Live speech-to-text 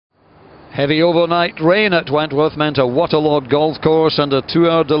Heavy overnight rain at Wentworth meant a waterlogged golf course and a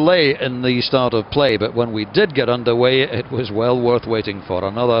 2-hour delay in the start of play, but when we did get underway it was well worth waiting for.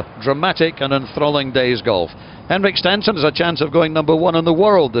 Another dramatic and enthralling day's golf. Henrik Stenson has a chance of going #1 in the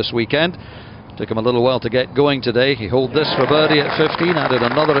world this weekend. Took him a little while to get going today. He holed this for birdie at 15, added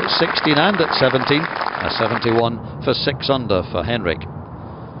another at 16 and at 17, a 71 for 6 under for Henrik.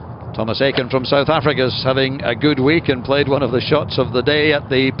 Thomas Aiken from South Africa is having a good week and played one of the shots of the day at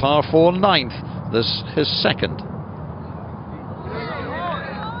the par 4 9th, this his second.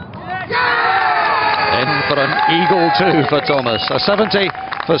 In for an eagle too for Thomas, a 70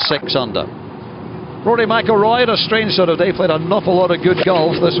 for 6 under. Rory McIlroy had a strange sort of day, played an awful lot of good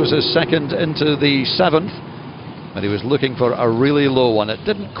golf. This was his second into the 7th, but he was looking for a really low one. It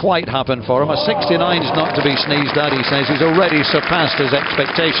didn't quite happen for him. A 69 is not to be sneezed at. He says he's already surpassed his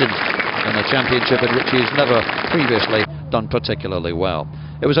expectations in a championship in which he's never previously done particularly well.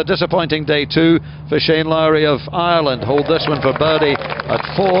 It was a disappointing day too for Shane Lowry of Ireland. Hold this one for birdie at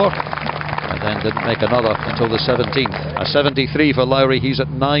 4 and then didn't make another until the 17th. A 73 for Lowry. He's at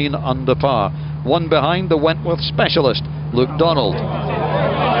 9 under par, one behind the Wentworth specialist Luke Donald.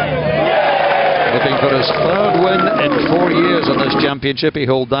 Looking for his 3rd win in 4 years in this championship. He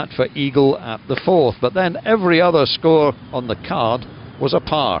held that for eagle at the 4th, but then every other score on the card was a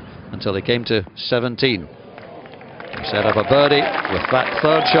par until he came to 17. He set up a birdie with that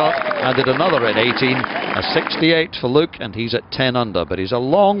 3rd shot, added another at 18, a 68 for Luke, and he's at 10 under, but he's a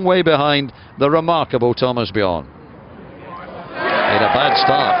long way behind the remarkable Thomas Bjorn. Made a bad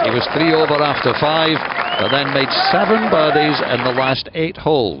start. He was 3 over after 5, but then made 7 birdies in the last 8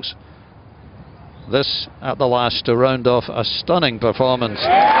 holes. This at the last to round off a stunning performance.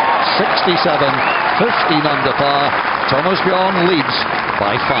 67, 15 under par. Thomas Bjorn leads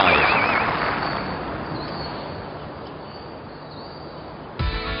by 5.